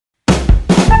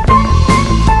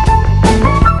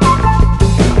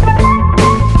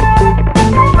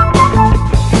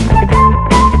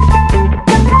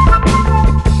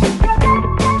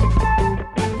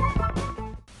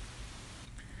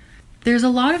There's a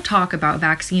lot of talk about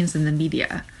vaccines in the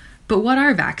media, but what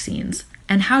are vaccines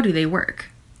and how do they work?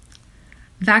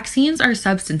 Vaccines are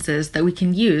substances that we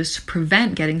can use to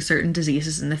prevent getting certain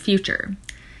diseases in the future.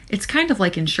 It's kind of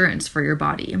like insurance for your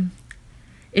body.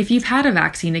 If you've had a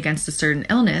vaccine against a certain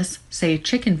illness, say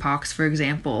chickenpox for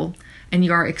example, and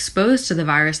you are exposed to the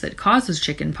virus that causes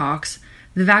chickenpox,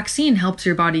 the vaccine helps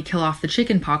your body kill off the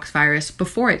chickenpox virus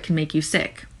before it can make you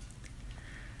sick.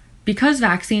 Because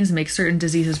vaccines make certain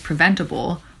diseases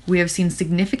preventable, we have seen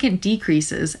significant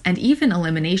decreases and even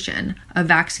elimination of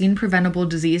vaccine-preventable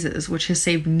diseases, which has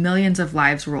saved millions of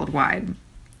lives worldwide.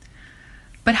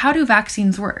 But how do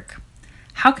vaccines work?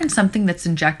 How can something that's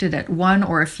injected at one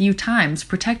or a few times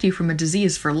protect you from a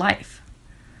disease for life?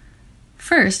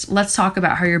 First, let's talk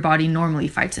about how your body normally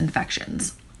fights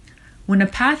infections. When a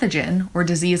pathogen or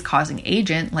disease-causing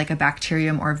agent, like a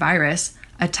bacterium or virus,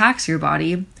 attacks your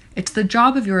body, it's the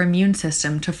job of your immune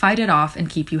system to fight it off and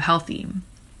keep you healthy.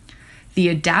 The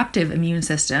adaptive immune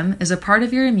system is a part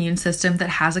of your immune system that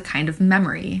has a kind of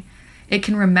memory. It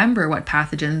can remember what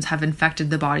pathogens have infected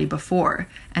the body before,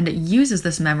 and it uses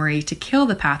this memory to kill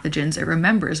the pathogens it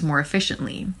remembers more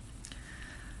efficiently.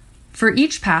 For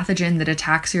each pathogen that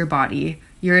attacks your body,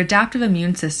 your adaptive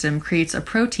immune system creates a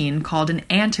protein called an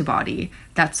antibody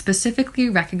that specifically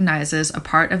recognizes a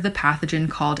part of the pathogen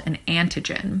called an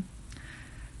antigen.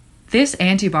 This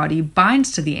antibody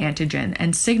binds to the antigen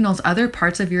and signals other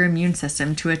parts of your immune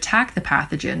system to attack the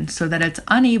pathogen so that it's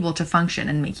unable to function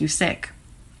and make you sick.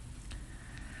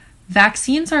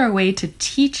 Vaccines are a way to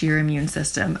teach your immune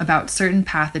system about certain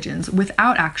pathogens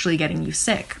without actually getting you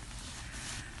sick.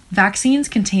 Vaccines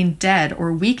contain dead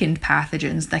or weakened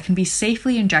pathogens that can be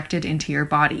safely injected into your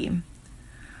body.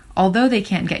 Although they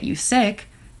can't get you sick,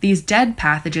 these dead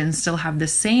pathogens still have the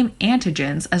same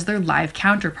antigens as their live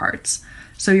counterparts,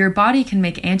 so your body can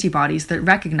make antibodies that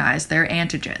recognize their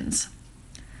antigens.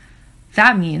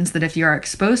 That means that if you are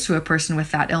exposed to a person with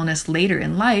that illness later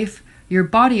in life, your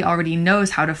body already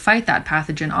knows how to fight that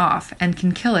pathogen off and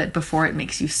can kill it before it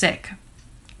makes you sick.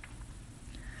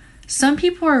 Some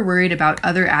people are worried about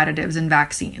other additives in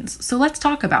vaccines, so let's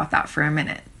talk about that for a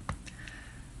minute.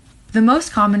 The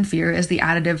most common fear is the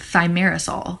additive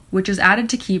thimerosal, which is added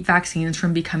to keep vaccines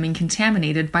from becoming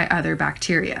contaminated by other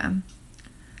bacteria.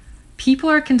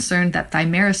 People are concerned that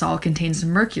thimerosal contains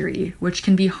mercury, which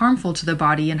can be harmful to the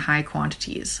body in high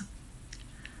quantities.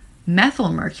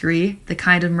 Methylmercury, the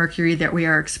kind of mercury that we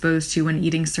are exposed to when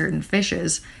eating certain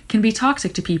fishes, can be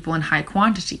toxic to people in high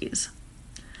quantities.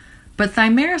 But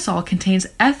thimerosal contains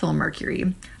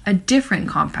ethylmercury, a different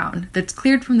compound that's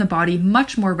cleared from the body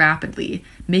much more rapidly,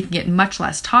 making it much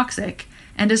less toxic,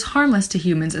 and is harmless to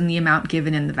humans in the amount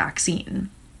given in the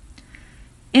vaccine.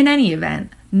 In any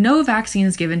event, no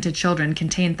vaccines given to children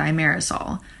contain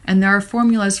thimerosal, and there are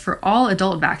formulas for all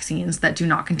adult vaccines that do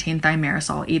not contain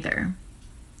thimerosal either.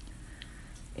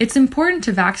 It's important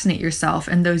to vaccinate yourself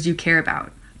and those you care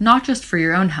about, not just for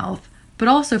your own health, but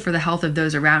also for the health of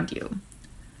those around you.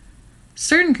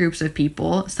 Certain groups of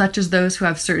people, such as those who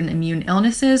have certain immune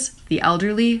illnesses, the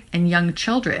elderly, and young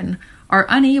children, are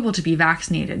unable to be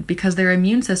vaccinated because their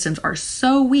immune systems are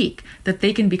so weak that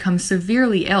they can become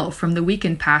severely ill from the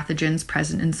weakened pathogens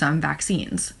present in some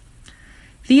vaccines.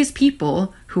 These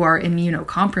people, who are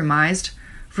immunocompromised,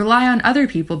 rely on other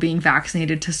people being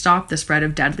vaccinated to stop the spread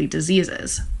of deadly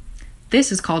diseases.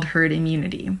 This is called herd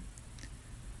immunity.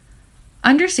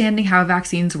 Understanding how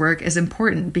vaccines work is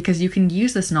important because you can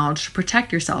use this knowledge to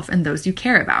protect yourself and those you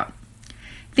care about.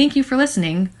 Thank you for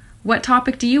listening. What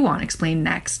topic do you want explained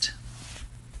next?